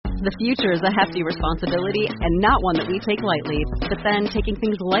The future is a hefty responsibility and not one that we take lightly. But then taking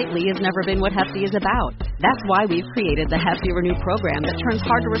things lightly has never been what Hefty is about. That's why we've created the Hefty Renew program that turns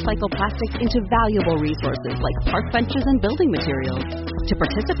hard-to-recycle plastics into valuable resources like park benches and building materials. To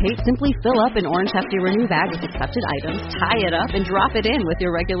participate, simply fill up an orange Hefty Renew bag with accepted items, tie it up, and drop it in with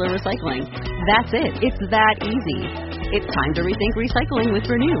your regular recycling. That's it. It's that easy. It's time to rethink recycling with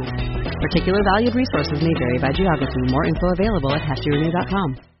Renew. Particular valued resources may vary by geography. More info available at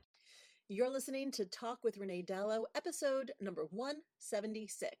heftyrenew.com. You're listening to Talk with Renee Dallow, episode number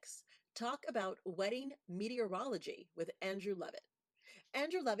 176. Talk about wedding meteorology with Andrew Leavitt.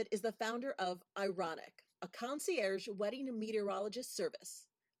 Andrew Leavitt is the founder of Ironic, a concierge wedding meteorologist service.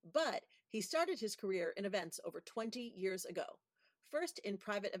 But he started his career in events over 20 years ago, first in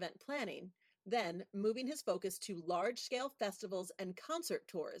private event planning, then moving his focus to large-scale festivals and concert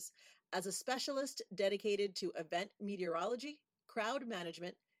tours as a specialist dedicated to event meteorology, crowd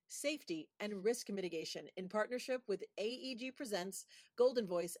management, safety, and risk mitigation in partnership with AEG Presents, Golden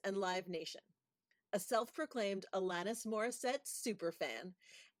Voice, and Live Nation. A self-proclaimed Alanis Morissette superfan,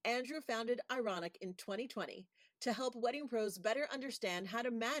 Andrew founded Ironic in 2020 to help wedding pros better understand how to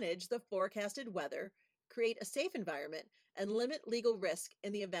manage the forecasted weather, create a safe environment, and limit legal risk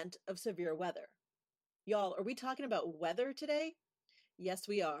in the event of severe weather. Y'all, are we talking about weather today? Yes,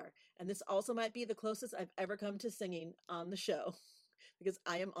 we are. And this also might be the closest I've ever come to singing on the show, because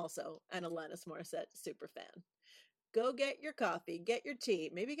I am also an Alanis Morissette superfan. Go get your coffee, get your tea,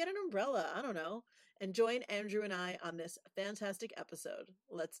 maybe get an umbrella, I don't know, and join Andrew and I on this fantastic episode.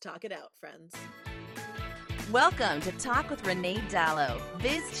 Let's talk it out, friends. Welcome to Talk with Renee Dallow,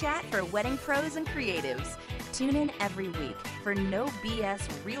 biz chat for wedding pros and creatives. Tune in every week for no BS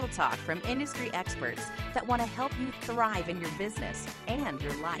real talk from industry experts that want to help you thrive in your business and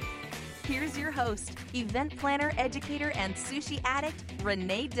your life. Here's your host, event planner, educator, and sushi addict,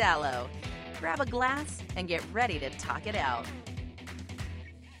 Renee Dallow. Grab a glass and get ready to talk it out.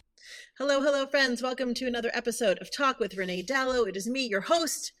 Hello, friends. Welcome to another episode of Talk with Renee Dallow. It is me, your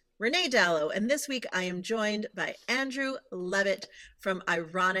host, Renee Dallow, and this week I am joined by Andrew Leavitt from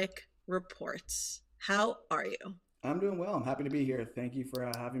Ironic Reports. How are you? I'm doing well. I'm happy to be here. Thank you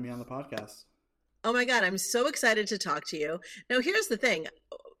for having me on the podcast. Oh my God, I'm so excited to talk to you. Now, here's the thing.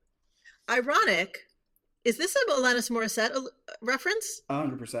 Ironic, is this a Alanis Morissette reference?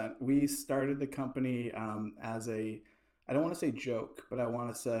 100%. We started the company as I don't want to say joke, but I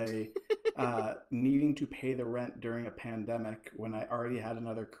want to say needing to pay the rent during a pandemic when I already had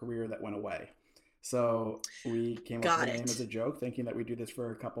another career that went away. So we came up with the name as a joke, thinking that we'd do this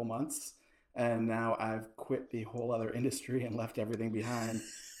for a couple months. And now I've quit the whole other industry and left everything behind.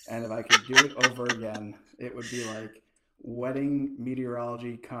 And if I could do it over again, it would be like wedding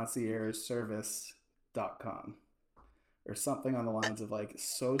meteorology concierge service.com or something on the lines of like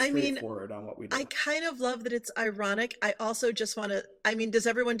so straightforward on what we do. I kind of love that it's ironic. I also just want to, does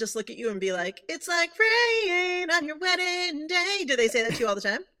everyone just look at you and be like, it's like rain on your wedding day? Do they say that to you all the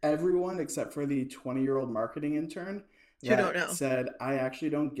time? Everyone except for the 20-year-old marketing intern who don't know said, I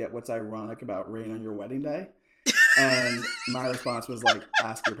actually don't get what's ironic about rain on your wedding day. And my response was like,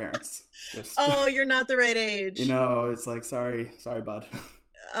 ask your parents. Oh, you're not the right age. It's like, sorry, bud.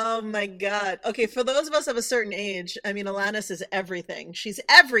 Oh my God. Okay, for those of us of a certain age, Alanis is everything. She's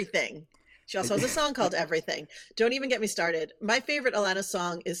everything. She also has a song called Everything. Don't even get me started. My favorite Alanis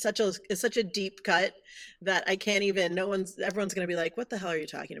song is such a deep cut that I can't even, everyone's going to be like, what the hell are you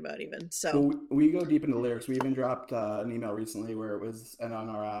talking about even? So well, we go deep into the lyrics. We even dropped an email recently where it was, and on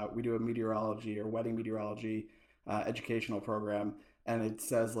our, we do a meteorology or wedding meteorology educational program. And it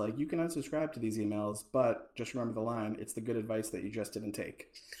says like, you can unsubscribe to these emails, but just remember the line, it's the good advice that you just didn't take.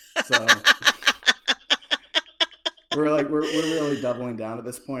 So we're really doubling down at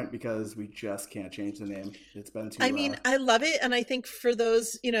this point because we just can't change the name. It's been too I love it. And I think for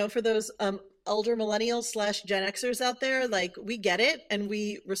those older millennials / Gen Xers out there, like we get it and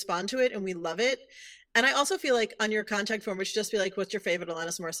we respond to it and we love it. And I also feel like on your contact form, we should just be like, what's your favorite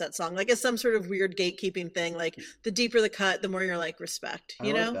Alanis Morissette song? Like it's some sort of weird gatekeeping thing. Like the deeper the cut, the more you're like respect,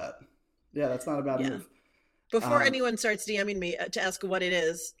 you know? Like that. Yeah, that's not a bad move. Before anyone starts DMing me to ask what it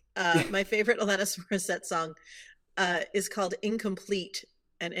is, my favorite Alanis Morissette song is called Incomplete.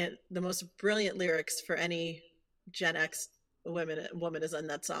 And the most brilliant lyrics for any Gen X woman is in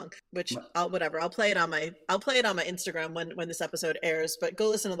that song, which I'll play it on my Instagram when this episode airs, but go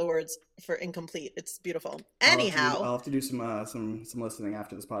listen to the words for Incomplete. It's beautiful. Anyhow, I'll have to do some listening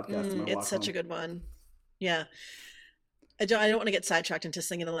after this podcast. It's such a good one. Yeah. I don't want to get sidetracked into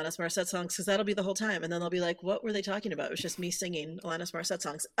singing Alanis Morissette songs because that'll be the whole time. And then they'll be like, what were they talking about? It was just me singing Alanis Morissette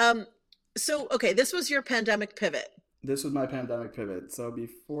songs. So, okay, this was your pandemic pivot. This was my pandemic pivot. So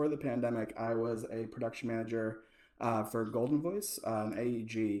before the pandemic, I was a production manager for Golden Voice, an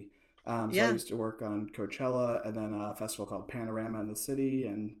AEG. So I Yeah. used to work on Coachella and then a festival called Panorama in the city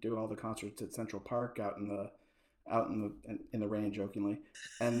and do all the concerts at Central Park out in the rain, jokingly.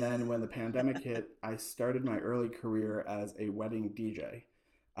 And then when the pandemic hit, I started my early career as a wedding DJ.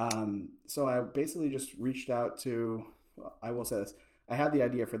 So I basically just reached out to, well, I will say this, I had the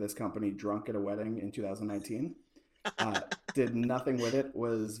idea for this company drunk at a wedding in 2019. Uh, did nothing with it,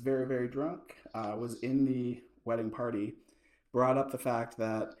 was very, very drunk, was in the wedding party, brought up the fact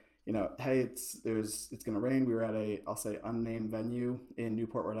that, hey, it's going to rain. We were at a, I'll say, unnamed venue in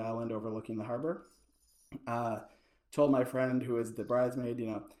Newport, Rhode Island, overlooking the harbor. Uh, Told my friend who is the bridesmaid,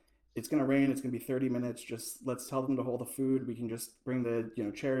 it's going to rain. It's going to be 30 minutes. Just let's tell them to hold the food. We can just bring the,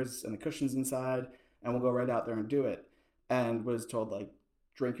 chairs and the cushions inside and we'll go right out there and do it. And was told, like,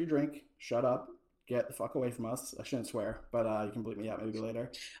 drink your drink, shut up, get the fuck away from us. I shouldn't swear, but you can bleep me out maybe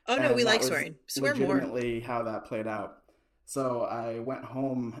later. Oh no, we And that like was swearing. Swear more. legitimately how that played out. So I went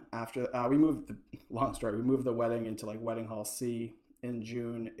home after we moved. Long story. We moved the wedding into like wedding hall C in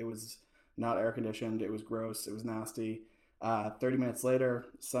June. It was not air conditioned. It was gross. It was nasty. 30 minutes later,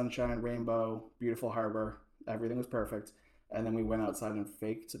 sunshine, rainbow, beautiful harbor. Everything was perfect. And then we went outside and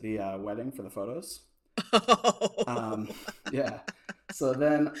faked the wedding for the photos. Um, yeah. So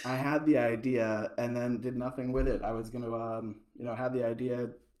then I had the idea and then did nothing with it. I was going to, had the idea,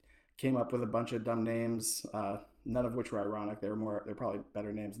 came up with a bunch of dumb names, none of which were ironic. They're probably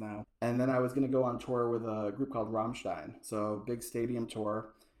better names now. And then I was going to go on tour with a group called Rammstein. So big stadium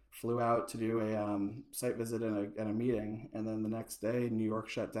tour. Flew out to do a site visit and a meeting. And then the next day, New York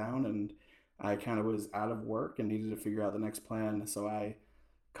shut down and I kind of was out of work and needed to figure out the next plan. So I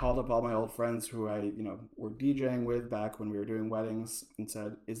called up all my old friends who I, were DJing with back when we were doing weddings and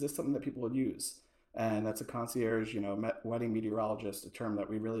said, is this something that people would use? And that's a concierge, wedding meteorologist, a term that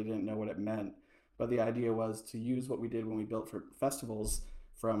we really didn't know what it meant. But the idea was to use what we did when we built for festivals,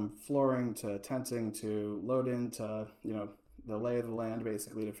 from flooring to tenting to load in to, the lay of the land,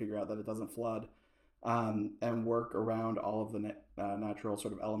 basically, to figure out that it doesn't flood, and work around all of the natural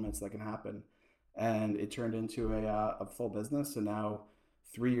sort of elements that can happen. And it turned into a full business. And now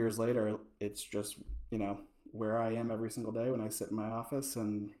 3 years later, it's just, where I am every single day when I sit in my office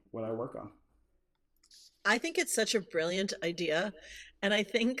and what I work on. I think it's such a brilliant idea. And I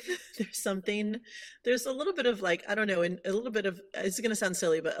think there's a little bit of like, I don't know, and a little bit of, it's going to sound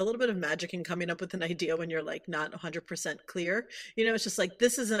silly, but a little bit of magic in coming up with an idea when you're like not 100% clear. It's just like,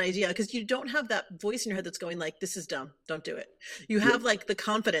 this is an idea because you don't have that voice in your head that's going like, this is dumb, don't do it. You have like the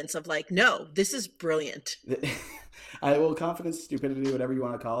confidence of like, no, this is brilliant. Confidence, stupidity, whatever you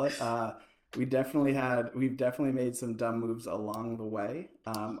want to call it. We've definitely made some dumb moves along the way.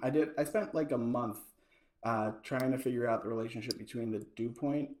 I spent like a month trying to figure out the relationship between the dew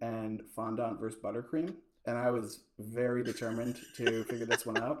point and fondant versus buttercream. And I was very determined to figure this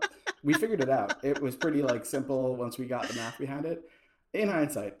one out. We figured it out. It was pretty like simple once we got the math behind it. In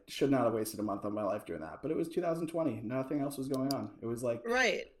hindsight, should not have wasted a month of my life doing that. But it was 2020. Nothing else was going on. It was like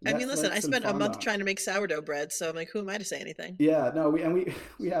right. I mean, listen, I spent a month trying to make sourdough bread, so I'm like, who am I to say anything? Yeah, no, we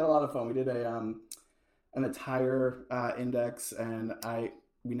had a lot of fun. We did an attire index, and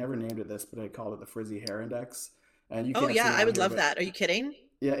we never named it this, but I called it the Frizzy Hair Index. And you can't I would love but that. Are you kidding?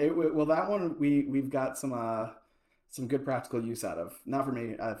 Yeah, well, that one we've got some good practical use out of. Not for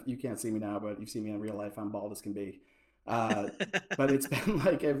me. You can't see me now, but you've seen me in real life. I'm bald as can be. But it's been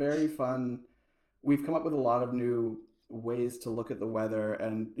like a very fun. We've come up with a lot of new ways to look at the weather,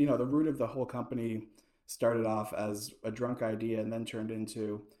 and the root of the whole company started off as a drunk idea, and then turned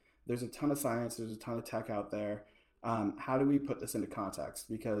into there's a ton of science, there's a ton of tech out there. How do we put this into context?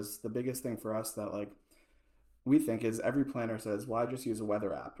 Because the biggest thing for us that like we think is every planner says, well, I just use a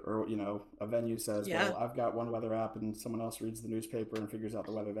weather app, or a venue says, well, I've got one weather app, and someone else reads the newspaper and figures out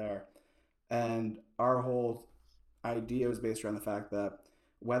the weather there. And our whole idea was based around the fact that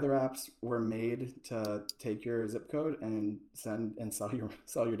weather apps were made to take your zip code and send and sell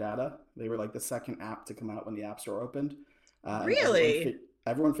your data. They were like the second app to come out when the app store opened. Really?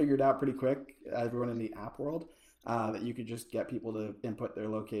 Everyone figured out pretty quick, everyone in the app world, that you could just get people to input their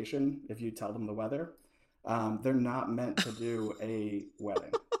location if you tell them the weather. They're not meant to do a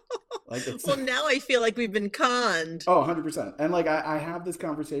wedding. Well, now I feel like we've been conned. Oh, 100%. And like I have this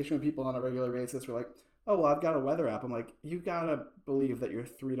conversation with people on a regular basis. We're like, oh, well, I've got a weather app. I'm like, you gotta believe that your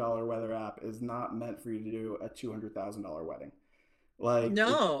 $3 weather app is not meant for you to do a $200,000 wedding. Like,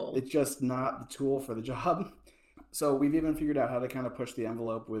 no, it's just not the tool for the job. So we've even figured out how to kind of push the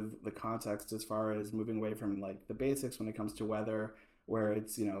envelope with the context as far as moving away from like the basics when it comes to weather, where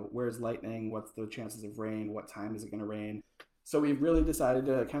it's, where's lightning, what's the chances of rain, what time is it going to rain. So we've really decided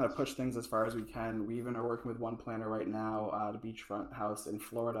to kind of push things as far as we can. We even are working with one planner right now at a beachfront house in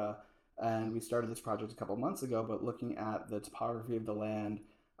Florida, and we started this project a couple months ago, but looking at the topography of the land,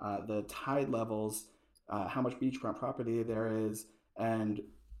 the tide levels, how much beachfront property there is, and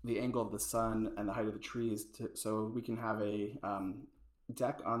the angle of the sun and the height of the trees, so we can have a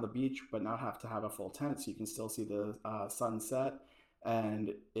deck on the beach, but not have to have a full tent, so you can still see the sunset,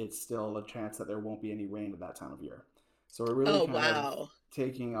 and it's still a chance that there won't be any rain at that time of year. So we're really kind of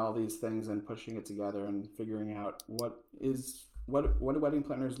taking all these things and pushing it together and figuring out what do wedding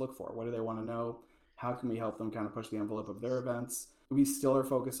planners look for? What do they want to know? How can we help them kind of push the envelope of their events? We still are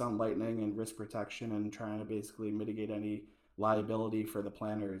focused on lightning and risk protection and trying to basically mitigate any liability for the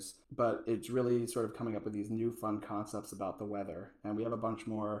planners. But it's really sort of coming up with these new fun concepts about the weather. And we have a bunch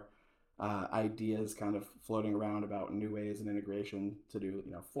more ideas kind of floating around about new ways and integration to do,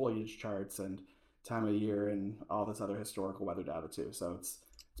 foliage charts and time of year and all this other historical weather data too. So it's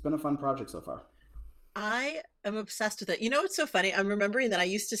been a fun project so far. I am obsessed with it. You know, it's so funny. I'm remembering that I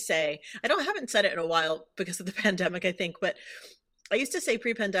used to say, haven't said it in a while because of the pandemic, I think, but I used to say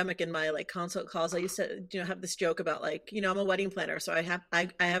pre-pandemic in my like consult calls, I used to, have this joke about like, I'm a wedding planner. So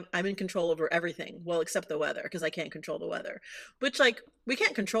I'm in control over everything. Well, except the weather, because I can't control the weather, which like we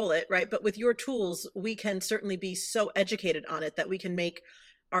can't control it. Right. But with your tools, we can certainly be so educated on it that we can make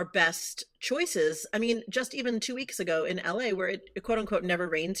our best choices. I mean, just even 2 weeks ago in LA, where it quote unquote never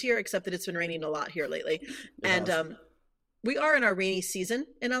rains here, except that it's been raining a lot here lately. And we are in our rainy season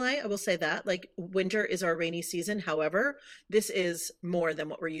in LA. I will say that, like, winter is our rainy season. However, this is more than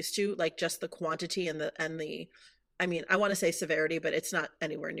what we're used to, like just the quantity and the I mean, I want to say severity, but it's not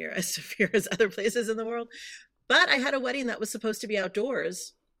anywhere near as severe as other places in the world. But I had a wedding that was supposed to be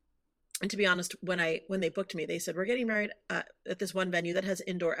outdoors. And to be honest, when they booked me, they said, we're getting married at this one venue that has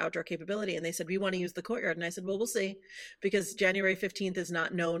indoor-outdoor capability. And they said, we want to use the courtyard. And I said, well, we'll see, because January 15th is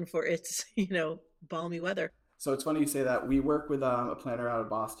not known for its, balmy weather. So it's funny you say that. We work with a planner out of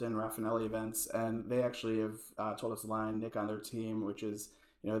Boston, Raffinelli Events, and they actually have told us a line, Nick on their team, which is,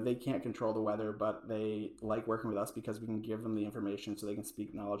 they can't control the weather, but they like working with us because we can give them the information so they can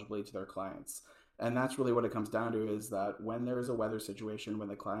speak knowledgeably to their clients. And that's really what it comes down to, is that when there is a weather situation, when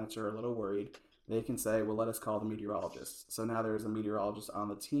the clients are a little worried, they can say, well, let us call the meteorologist. So now there's a meteorologist on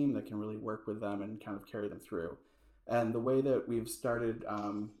the team that can really work with them and kind of carry them through. And the way that we've started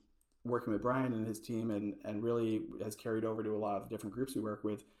working with Brian and his team and really has carried over to a lot of different groups we work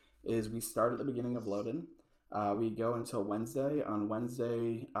with is we start at the beginning of load-in. We go until Wednesday. On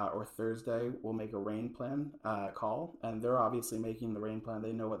Wednesday or Thursday, we'll make a rain plan call. And they're obviously making the rain plan.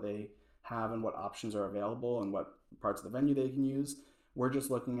 They know what they have and what options are available and what parts of the venue they can use. We're just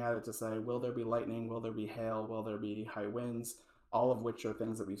looking at it to say, will there be lightning? Will there be hail? Will there be high winds? All of which are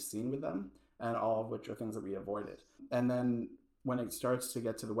things that we've seen with them, and all of which are things that we avoided. And then when it starts to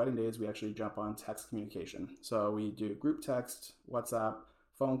get to the wedding days, we actually jump on text communication. So we do group text, WhatsApp,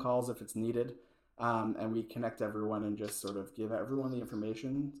 phone calls if it's needed, and we connect everyone and just sort of give everyone the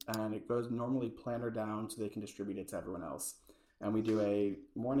information. And it goes normally planner down so they can distribute it to everyone else. And we do a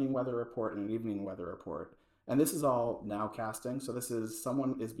morning weather report and an evening weather report. And this is all nowcasting. So this is,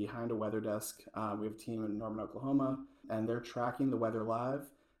 someone is behind a weather desk. We have a team in Norman, Oklahoma, and they're tracking the weather live.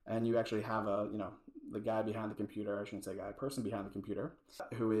 And you actually have the guy behind the computer, I shouldn't say guy, person behind the computer,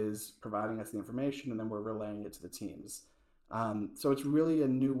 who is providing us the information, and then we're relaying it to the teams. So it's really a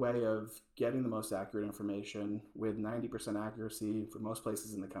new way of getting the most accurate information with 90% accuracy for most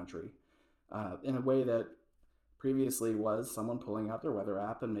places in the country, in a way that previously was someone pulling out their weather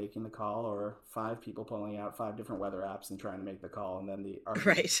app and making the call, or 5 people pulling out 5 different weather apps and trying to make the call, and then the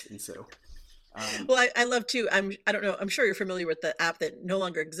arguments ensue. Well, I love too. I don't know. I'm sure you're familiar with the app that no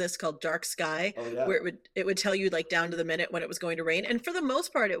longer exists called Dark Sky, where it would tell you like down to the minute when it was going to rain. And for the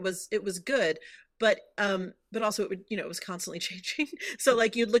most part, it was good, but also it would, it was constantly changing. So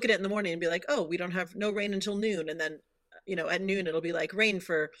like you'd look at it in the morning and be like, oh, we don't have no rain until noon, and then at noon it'll be like rain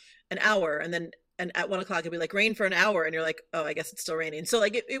for an hour, and at 1 o'clock it'd be like rain for an hour, and you're like, oh, I guess it's still raining. So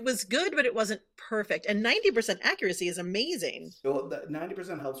like it was good, but it wasn't perfect. And 90% accuracy is amazing. Well,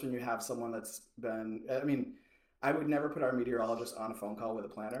 90% helps when you have someone that's been, I mean, I would never put our meteorologist on a phone call with a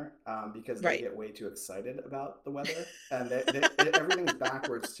planner because they get way too excited about the weather. And everything's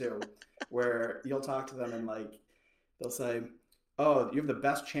backwards too, where you'll talk to them and like, they'll say, oh, you have the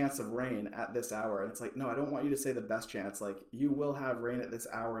best chance of rain at this hour. And it's like, no, I don't want you to say the best chance. Like, you will have rain at this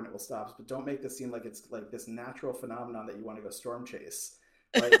hour and it will stop. But don't make this seem like it's like this natural phenomenon that you want to go storm chase.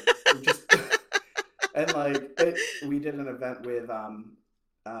 Like, and like, we did an event with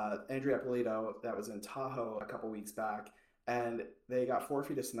Andrew Leavitt that was in Tahoe a couple weeks back. and they got 4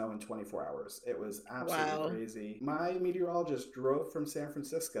 feet of snow in 24 hours. It was absolutely Wow. crazy. My meteorologist drove from San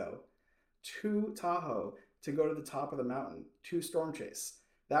Francisco to Tahoe to go to the top of the mountain to storm chase.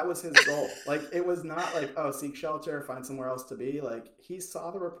 That was his goal. Like, it was not like, oh, seek shelter, find somewhere else to be. Like, he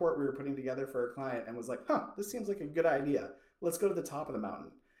saw the report we were putting together for a client and was like, huh, this seems like a good idea. Let's go to the top of the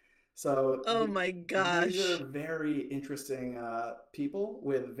mountain. So Oh my these are gosh. very interesting people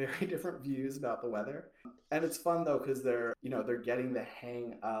with very different views about the weather, and it's fun though because they're getting the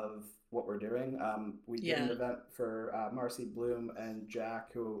hang of what we're doing. We did an Yeah. event for Marcy Bloom, and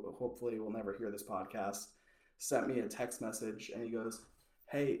Jack, who hopefully will never hear this podcast, sent me a text message, and he goes,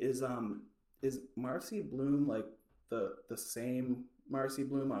 "Hey, is Marcy Bloom like the same Marcy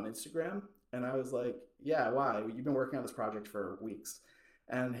Bloom on Instagram?" And I was like, "Yeah, why? You've been working on this project for weeks."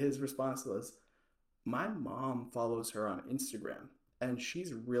 And his response was, my mom follows her on Instagram and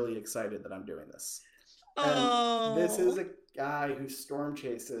she's really excited that I'm doing this. And this is Oh, a guy who storm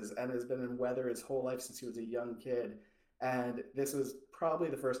chases and has been in weather his whole life since he was a young kid. And this was probably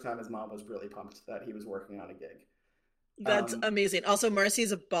the first time his mom was really pumped that he was working on a gig. that's Um, amazing. Also,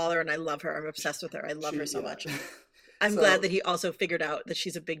 Marcy's a baller and I love her. I'm obsessed with her. I love her so yeah. much. I'm glad So that he also figured out that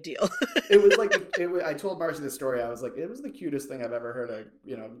she's a big deal. it was like I told Marcy this story. I was like, it was the cutest thing I've ever heard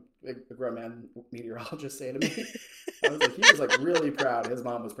a grown man meteorologist say to me. I was like, he was like really proud. His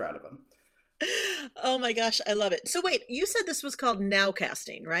mom was proud of him. Oh my gosh, I love it. So wait, you said this was called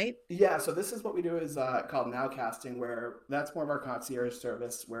nowcasting, right? Yeah, so this is what we do is called nowcasting, where that's more of our concierge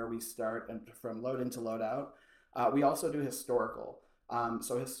service, where we start and from load in to load out. We also do historical.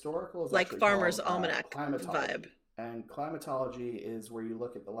 So historical is Like actually Farmer's called Almanac vibe. climatology, and climatology is where you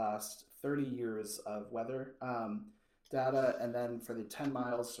look at the last 30 years of weather data, and then for the 10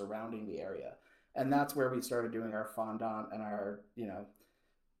 miles surrounding the area, and that's where we started doing our fondant and our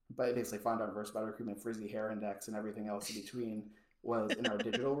but basically fondant versus buttercream and frizzy hair index and everything else in between was in our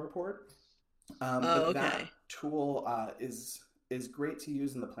digital report. Oh, But that okay. tool is great to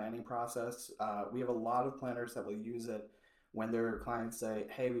use in the planning process. We have a lot of planners that will use it when their clients say,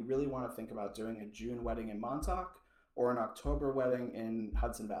 "Hey, we really want to think about doing a June wedding in Montauk or an October wedding in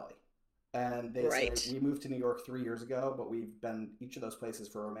Hudson Valley." And they say, Right. "We moved to New York 3 years ago, but we've been each of those places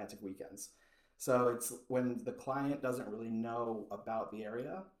for romantic weekends." So it's when the client doesn't really know about the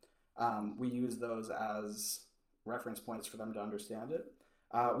area, we use those as reference points for them to understand it.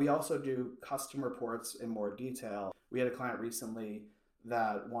 We also do custom reports in more detail. We had a client recently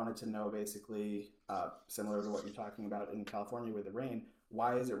that wanted to know basically, similar to what you're talking about in California with the rain,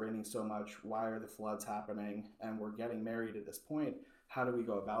 why is it raining so much? Why are the floods happening? And we're getting married at this point. How do we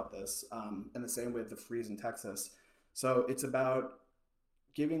go about this? And the same with the freeze in Texas. So it's about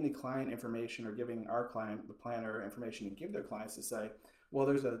giving the client information or giving our client, the planner, information to give their clients to say, well,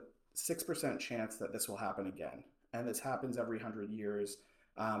 there's a 6% chance that this will happen again. And this happens every 100 years.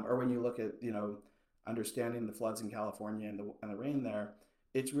 Or when you look at, understanding the floods in California and the rain there,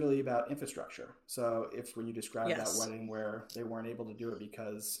 it's really about infrastructure. So if when you describe that Yes. wedding where they weren't able to do it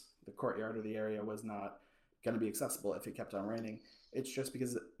because the courtyard or the area was not going to be accessible if it kept on raining, it's just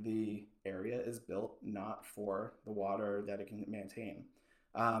because the area is built not for the water that it can maintain.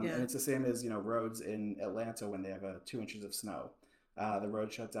 And Yeah. it's the same as roads in Atlanta when they have 2 inches of snow. The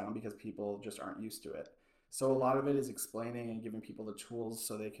road shut down because people just aren't used to it. So a lot of it is explaining and giving people the tools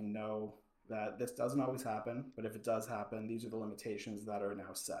so they can know that this doesn't always happen, but if it does happen, these are the limitations that are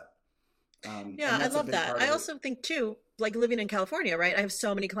now set. Yeah, And I that's a love big that. part I of it. also think too, like living in California, right? I have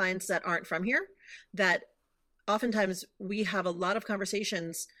so many clients that aren't from here that oftentimes we have a lot of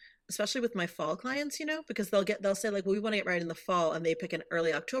conversations, especially with my fall clients, because they'll say like, well, we want to get married in the fall and they pick an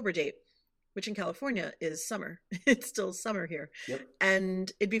early October date, which in California is summer. It's still summer here. Yep.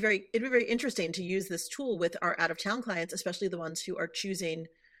 And it'd be very interesting to use this tool with our out of town clients, especially the ones who are choosing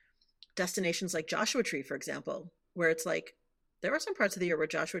destinations like Joshua Tree, for example, where it's like there are some parts of the year where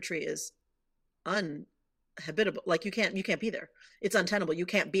Joshua Tree is uninhabitable. Like you can't be there. It's untenable. You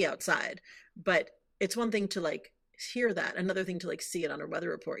can't be outside. But it's one thing to like hear that, another thing to like see it on a weather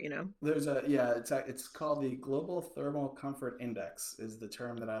report. There's it's called the Global Thermal Comfort Index is the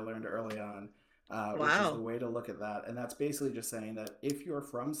term that I learned early on, which is the Wow. way to look at that. And that's basically just saying that if you're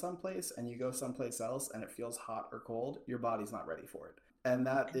from someplace and you go someplace else and it feels hot or cold, your body's not ready for it. And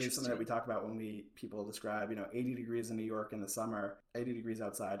that is something that we Interesting. talk about when people describe, 80 degrees in New York in the summer, 80 degrees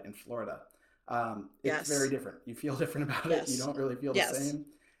outside in Florida. It's very Yes. different. You feel different about it. You Yes. don't really feel the Yes. same.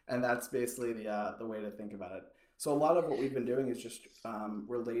 And that's basically the way to think about it. So a lot of what we've been doing is just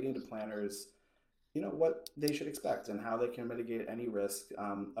relating to planners, what they should expect and how they can mitigate any risk.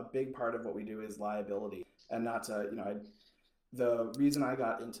 A big part of what we do is liability, and not to, The reason I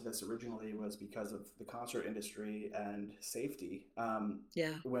got into this originally was because of the concert industry and safety.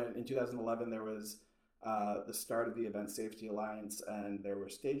 Yeah. When in 2011 there was the start of the Event Safety Alliance, and there were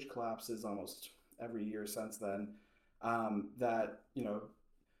stage collapses almost every year since then. That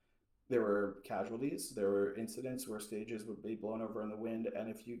there were casualties, there were incidents where stages would be blown over in the wind, and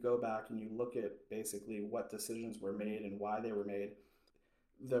if you go back and you look at basically what decisions were made and why they were made,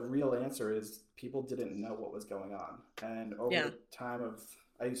 the real answer is people didn't know what was going on. And over Yeah. the time of,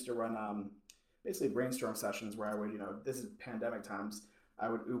 I used to run basically brainstorm sessions where I would, this is pandemic times, I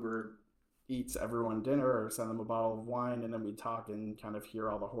would Uber Eats everyone dinner or send them a bottle of wine, and then we'd talk and kind of hear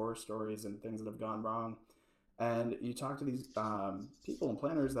all the horror stories and things that have gone wrong. And you talk to these people and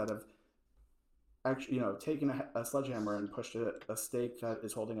planners that have actually, taken a sledgehammer and pushed a stake that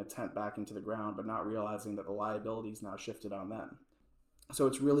is holding a tent back into the ground, but not realizing that the liability is now shifted on them. So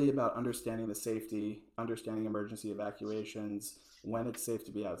it's really about understanding the safety, understanding emergency evacuations, when it's safe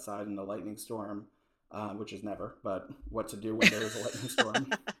to be outside in a lightning storm, which is never, but what to do when there is a lightning storm.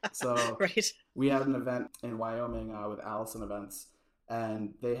 So Right. we had an event in Wyoming with Allison Events,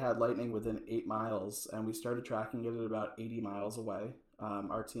 and they had lightning within 8 miles, and we started tracking it at about 80 miles away.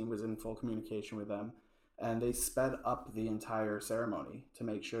 Our team was in full communication with them, and they sped up the entire ceremony to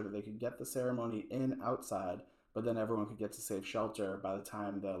make sure that they could get the ceremony in outside, but then everyone could get to safe shelter by the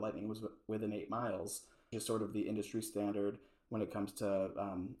time the lightning was within 8 miles, which is sort of the industry standard when it comes to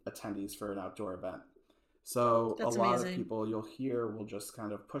attendees for an outdoor event. So That's a lot amazing. of people you'll hear will just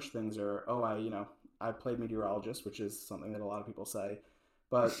kind of push things, or, oh, I played meteorologist, which is something that a lot of people say.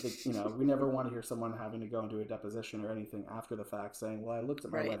 But we never want to hear someone having to go into a deposition or anything after the fact saying, well, I looked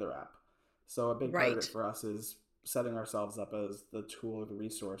at my Right. weather app. So a big part of it for us is setting ourselves up as the tool or the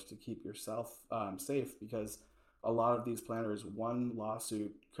resource to keep yourself safe, because a lot of these planners, one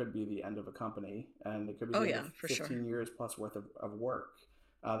lawsuit could be the end of a company, and it could be the end of 15 years plus worth of work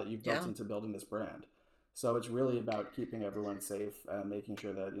that you've built into building this brand. So it's really about keeping everyone safe and making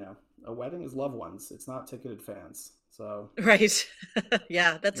sure that, a wedding is loved ones. It's not ticketed fans. So Right.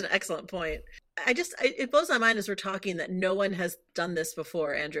 Yeah, that's an excellent point. It blows my mind as we're talking that no one has done this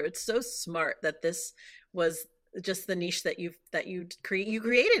before, Andrew. It's so smart that this was just the niche that you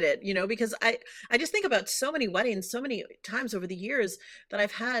created it, because I just think about so many weddings, so many times over the years that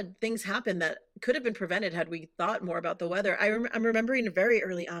I've had things happen that could have been prevented had we thought more about the weather. I'm remembering very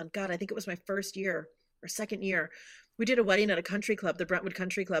early on, God, I think it was my first year or second year, we did a wedding at a country club, the Brentwood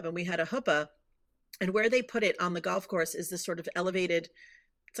Country Club, and we had a chuppah. And where they put it on the golf course is this sort of elevated,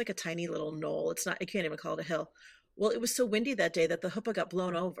 it's like a tiny little knoll. It's not, I can't even call it a hill. Well, it was so windy that day that the chuppah got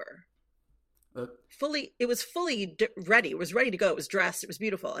blown over. It was fully ready. It was ready to go. It was dressed. It was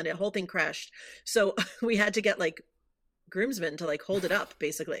beautiful. And the whole thing crashed. So we had to get like groomsmen to like hold it up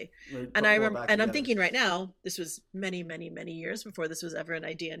basically. And I remember, and I'm thinking right now, this was many, many, many years before this was ever an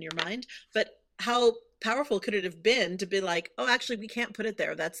idea in your mind, but how powerful could it have been to be like, oh, actually we can't put it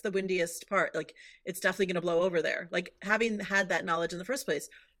there. That's the windiest part. Like it's definitely going to blow over there. Like having had that knowledge in the first place,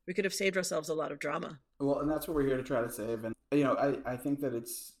 we could have saved ourselves a lot of drama. Well, and that's what we're here to try to save. And, I think that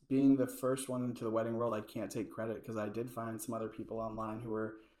it's being the first one into the wedding world. I can't take credit because I did find some other people online who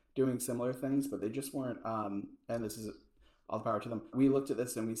were doing similar things, but they just weren't, and this is all the power to them. We looked at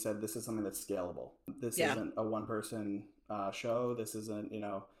this and we said, this is something that's scalable. This isn't a one-person show. This isn't,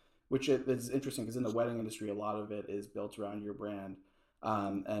 which is interesting because in the wedding industry, a lot of it is built around your brand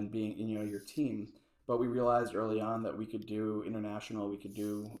and being, your team. But we realized early on that we could do international, we could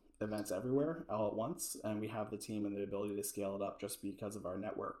do events everywhere all at once, and we have the team and the ability to scale it up just because of our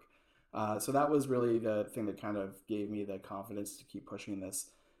network. So that was really the thing that kind of gave me the confidence to keep pushing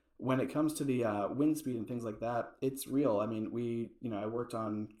this. When it comes to the wind speed and things like that, it's real. I mean, I worked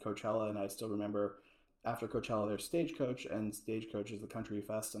on Coachella, and I still remember after Coachella, there's Stagecoach, and Stagecoach is the country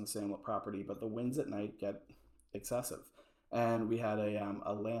fest on the Sandwell property, but the winds at night get excessive. And we had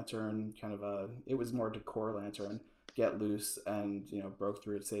a lantern, it was more decor lantern, get loose and, broke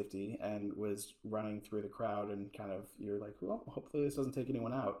through its safety and was running through the crowd, and you're like, well, hopefully this doesn't take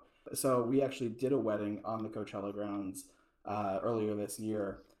anyone out. So we actually did a wedding on the Coachella grounds earlier this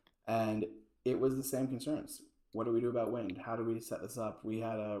year, and it was the same concerns. What do we do about wind? How do we set this up? We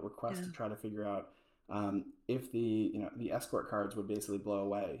had a request to try to figure out if the escort cards would basically blow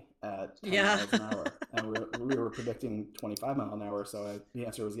away at 10 miles an hour, and we were predicting 25 mile an hour, so the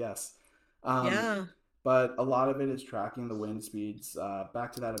answer was yes. But a lot of it is tracking the wind speeds.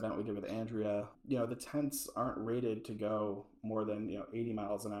 Back to that event we did with Andrea, the tents aren't rated to go more than 80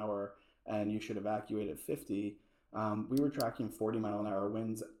 miles an hour, and you should evacuate at 50. We were tracking 40 mile an hour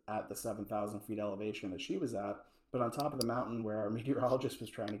winds at the 7,000 feet elevation that she was at, But on top of the mountain where our meteorologist was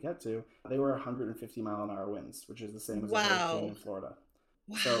trying to get to, they were 150-mile-an-hour winds, which is the same as a hurricane Wow. in Florida.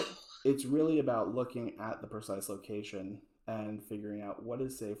 Wow. So it's really about looking at the precise location and figuring out what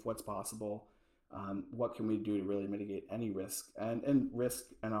is safe, what's possible, what can we do to really mitigate any risk, and risk,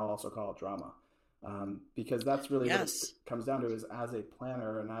 and I'll also call it drama, because that's really what it Yes. comes down to. Is as a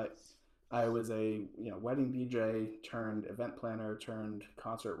planner, and I was a wedding DJ turned event planner turned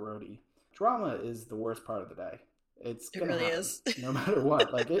concert roadie. Drama is the worst part of the day. It's It gonna really happen is. no matter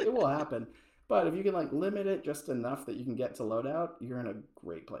what. Like it will happen. But if you can like limit it just enough that you can get to loadout, you're in a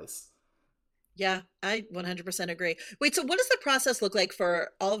great place. Yeah, I 100% agree. Wait, so what does the process look like for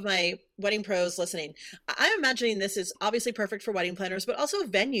all of my wedding pros listening? I'm imagining this is obviously perfect for wedding planners, but also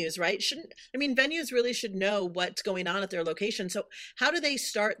venues, right? Venues really should know what's going on at their location. So how do they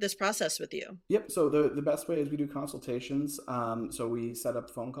start this process with you? Yep. So the best way is we do consultations. So we set up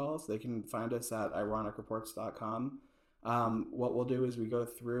phone calls. They can find us at ironicreports.com. What we'll do is we go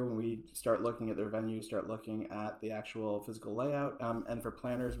through and we start looking at their venue, start looking at the actual physical layout. And for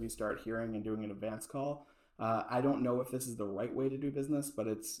planners, we start hearing and doing an advance call. I don't know if this is the right way to do business, but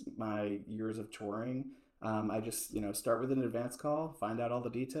it's my years of touring. I just start with an advance call, find out all the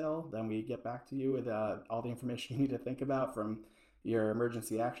detail, then we get back to you with all the information you need to think about, from your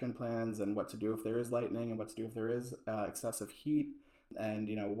emergency action plans and what to do if there is lightning and what to do if there is excessive heat, and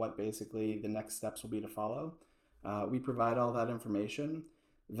what basically the next steps will be to follow. We provide all that information.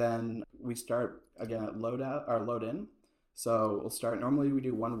 Then we start again at load out or load in. So we'll start. Normally we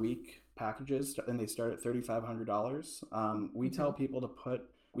do 1 week packages, and they start at $3,500. We tell people to put.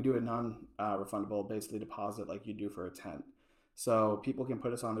 We do a non-refundable basically deposit like you do for a tent. So people can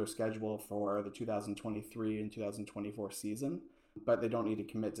put us on their schedule for the 2023 and 2024 season, but they don't need to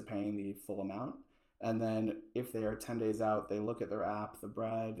commit to paying the full amount. And then if they are 10 days out, they look at their app, the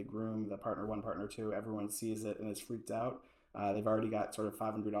bride, the groom, the partner one, partner two, everyone sees it and is freaked out. They've already got sort of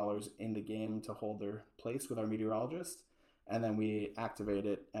 $500 in the game to hold their place with our meteorologist. And then we activate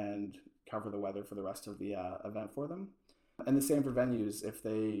it and cover the weather for the rest of the event for them. And the same for venues.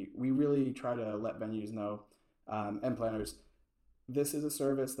 We really try to let venues know, and planners, this is a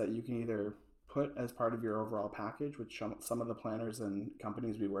service that you can either put as part of your overall package, which some of the planners and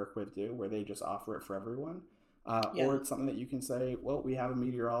companies we work with do, where they just offer it for everyone. Yeah. Or it's something that you can say, well, we have a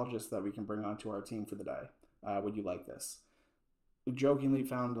meteorologist that we can bring onto our team for the day. Would you like this? We jokingly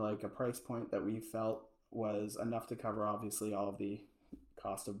found like a price point that we felt was enough to cover obviously all of the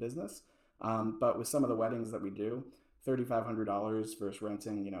cost of business. But with some of the weddings that we do, $3,500 versus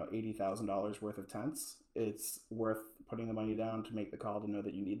renting, $80,000 worth of tents, it's worth putting the money down to make the call to know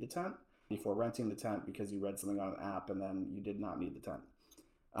that you need the tent before renting the tent because you read something on an app and then you did not need the tent.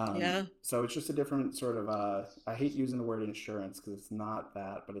 Yeah. So it's just a different sort of, I hate using the word insurance because it's not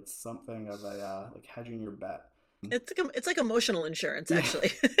that, but it's something of a, like hedging your bet. It's like emotional insurance,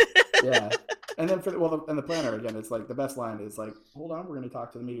 actually. Yeah. And then and the planner, again, it's like the best line is like, hold on, we're going to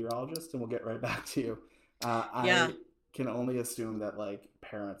talk to the meteorologist and we'll get right back to you. Yeah. I can only assume that like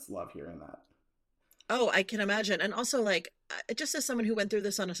parents love hearing that. Oh, I can imagine. And also, like, just as someone who went through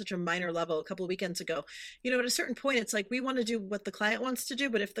this on such a minor level a couple of weekends ago, at a certain point, it's like we want to do what the client wants to do,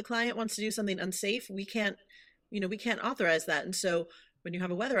 but if the client wants to do something unsafe, we can't authorize that. And so when you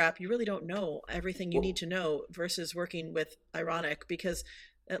have a weather app, you really don't know everything you need to know versus working with Ironic, because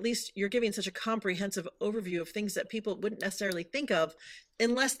at least you're giving such a comprehensive overview of things that people wouldn't necessarily think of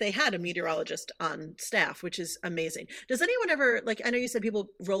unless they had a meteorologist on staff, which is amazing. Does anyone ever, like, I know you said people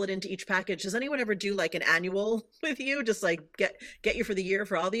roll it into each package. Does anyone ever do like an annual with you? Just like get you for the year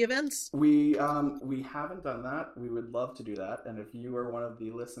for all the events? We haven't done that. We would love to do that. And if you are one of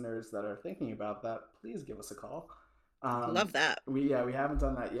the listeners that are thinking about that, please give us a call. Love that. We haven't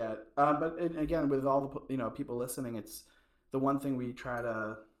done that yet. But again, with all the people listening, it's the one thing we try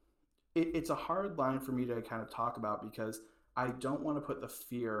to. It's a hard line for me to kind of talk about because I don't want to put the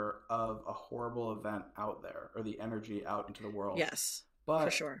fear of a horrible event out there or the energy out into the world. Yes, but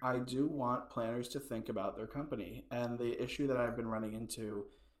for sure. I do want planners to think about their company. And the issue that I've been running into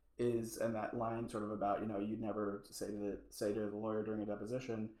is, and that line sort of about, you'd never say to the lawyer during a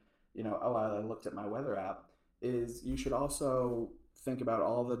deposition, oh, I looked at my weather app, is you should also think about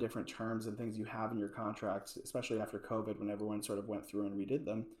all the different terms and things you have in your contracts, especially after COVID when everyone sort of went through and redid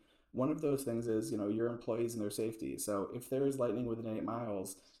them. One of those things is, your employees and their safety. So if there is lightning within 8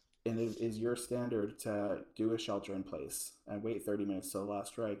 miles and it is your standard to do a shelter in place and wait 30 minutes till the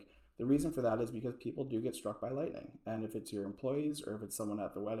last strike, the reason for that is because people do get struck by lightning. And if it's your employees or if it's someone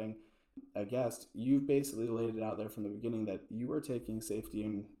at the wedding, a guest, you've basically laid it out there from the beginning that you are taking safety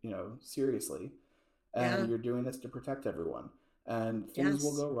and, seriously. And you're doing this to protect everyone. And things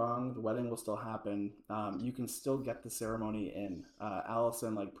will go wrong. The wedding will still happen. You can still get the ceremony in.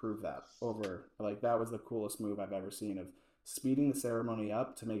 Allison proved that over. That was the coolest move I've ever seen, of speeding the ceremony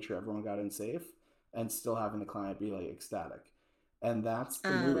up to make sure everyone got in safe and still having the client be ecstatic. And that's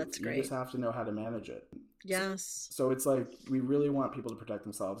the move. That's great. You just have to know how to manage it. Yes. So it's we really want people to protect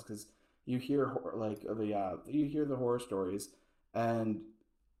themselves, because you hear you hear the horror stories, and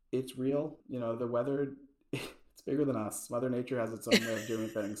it's real. The weather, it's bigger than us. Mother Nature has its own way of doing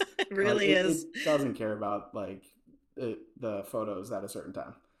things. It really is. It doesn't care about the photos at a certain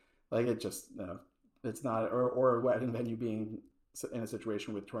time. It just it's not, or a wedding venue being in a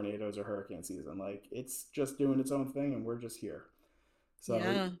situation with tornadoes or hurricane season. It's just doing its own thing, and we're just here.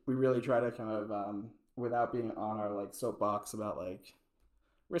 So we really try to kind of, without being on our soapbox about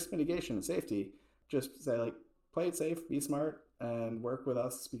risk mitigation and safety, just say play it safe, be smart, and work with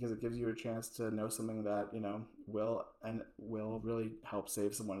us, because it gives you a chance to know something that will really help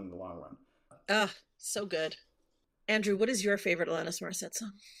save someone in the long run. So good. Andrew, what is your favorite Alanis Morissette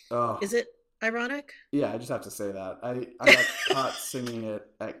song? Oh, is it Ironic? Yeah, I just have to say that I got caught singing it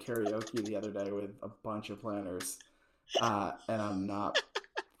at karaoke the other day with a bunch of planners, and I'm not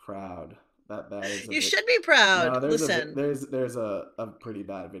proud. That is. You should be proud. No, Listen, there's a pretty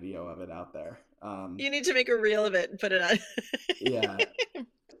bad video of it out there. You need to make a reel of it and put it on. Yeah,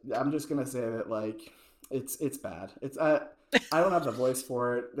 I'm just gonna say that it's bad. It's I don't have the voice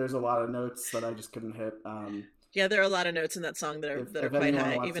for it. There's a lot of notes that I just couldn't hit. Yeah, there are a lot of notes in that song that are quite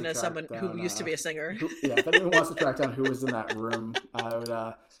high, even as someone who used to be a singer. If anyone wants to track down who was in that room, I would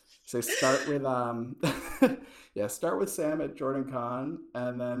say start with Sam at Jordan Con,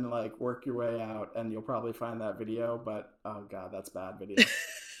 and then work your way out, and you'll probably find that video. But oh god, that's bad video.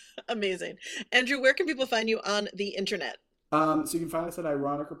 Amazing. Andrew, where can people find you on the internet? So you can find us at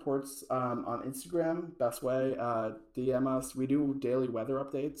Ironic Reports on Instagram. Best way. DM us. We do daily weather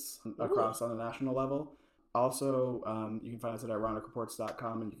updates across on a national level. Also, you can find us at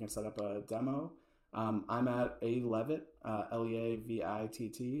ironicreports.com, and you can set up a demo. I'm at A Leavitt,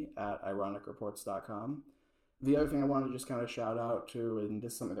 Leavitt at ironicreports.com. The other thing I want to just kind of shout out to, and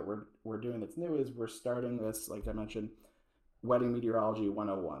this is something that we're doing that's new, is we're starting this, like I mentioned, Wedding Meteorology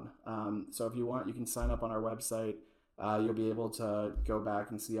 101. So if you want, you can sign up on our website. You'll be able to go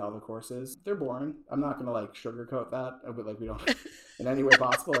back and see all the courses. They're boring. I'm not going to sugarcoat that, but we don't in any way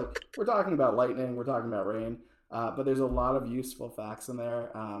possible. We're talking about lightning, we're talking about rain, but there's a lot of useful facts in there.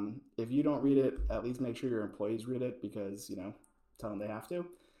 If you don't read it, at least make sure your employees read it, because tell them they have to.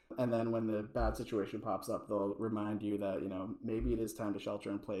 And then when the bad situation pops up, they'll remind you that maybe it is time to shelter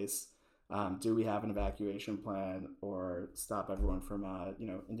in place. Do we have an evacuation plan, or stop everyone from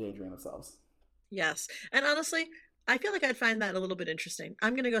endangering themselves? Yes, and honestly, I feel like I'd find that a little bit interesting.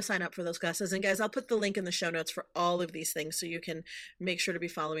 I'm going to go sign up for those classes. And guys, I'll put the link in the show notes for all of these things, so you can make sure to be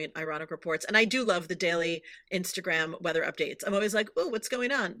following Ironic Reports. And I do love the daily Instagram weather updates. I'm always like, oh, what's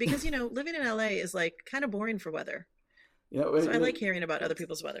going on? Because, living in LA is kind of boring for weather. So I like hearing about other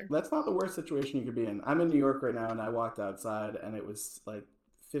people's weather. That's not the worst situation you could be in. I'm in New York right now, and I walked outside and it was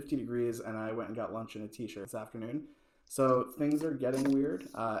 50 degrees, and I went and got lunch in a t-shirt this afternoon. So things are getting weird.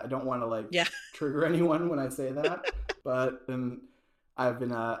 I don't want to trigger anyone when I say that, but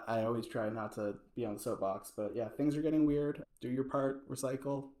I always try not to be on the soapbox, but yeah, things are getting weird. Do your part,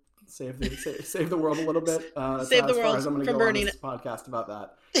 recycle, save the world a little bit. Save the world from burning. This podcast about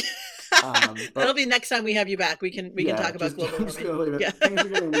that. That'll be next time we have you back. We can talk about global warming. Just gonna leave it. Yeah. Things are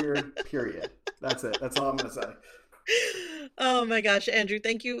getting weird. Period. That's it. That's all I'm gonna say. Oh my gosh, Andrew,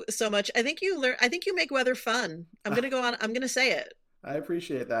 thank you so much. I think you make weather fun. I'm going to go on. I'm going to say it. I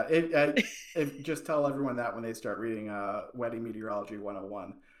appreciate that. Just tell everyone that when they start reading Wedding Meteorology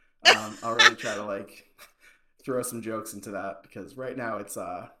 101. I'll really try to throw some jokes into that, because right now it's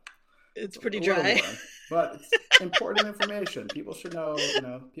pretty dry. But it's important information. People should know,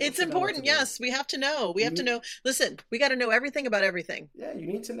 it's important. Yes, we have to know. We have to know. Listen, we got to know everything about everything. Yeah, you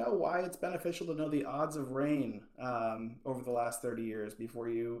need to know why it's beneficial to know the odds of rain over the last 30 years before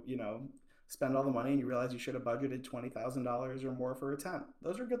you spend all the money and you realize you should have budgeted $20,000 or more for a tent.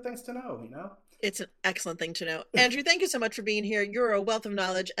 Those are good things to know, It's an excellent thing to know. Andrew, thank you so much for being here. You're a wealth of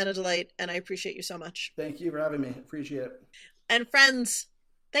knowledge and a delight, and I appreciate you so much. Thank you for having me. Appreciate it. And friends,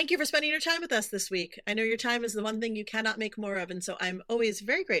 thank you for spending your time with us this week. I know your time is the one thing you cannot make more of, and so I'm always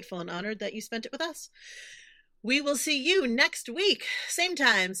very grateful and honored that you spent it with us. We will see you next week. Same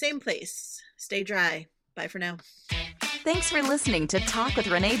time, same place. Stay dry. Bye for now. Thanks for listening to Talk with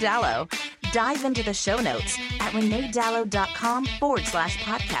Renee Dallow. Dive into the show notes at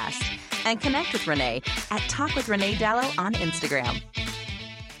reneedallow.com/podcast and connect with Renee at Talk with Renee Dallow on Instagram.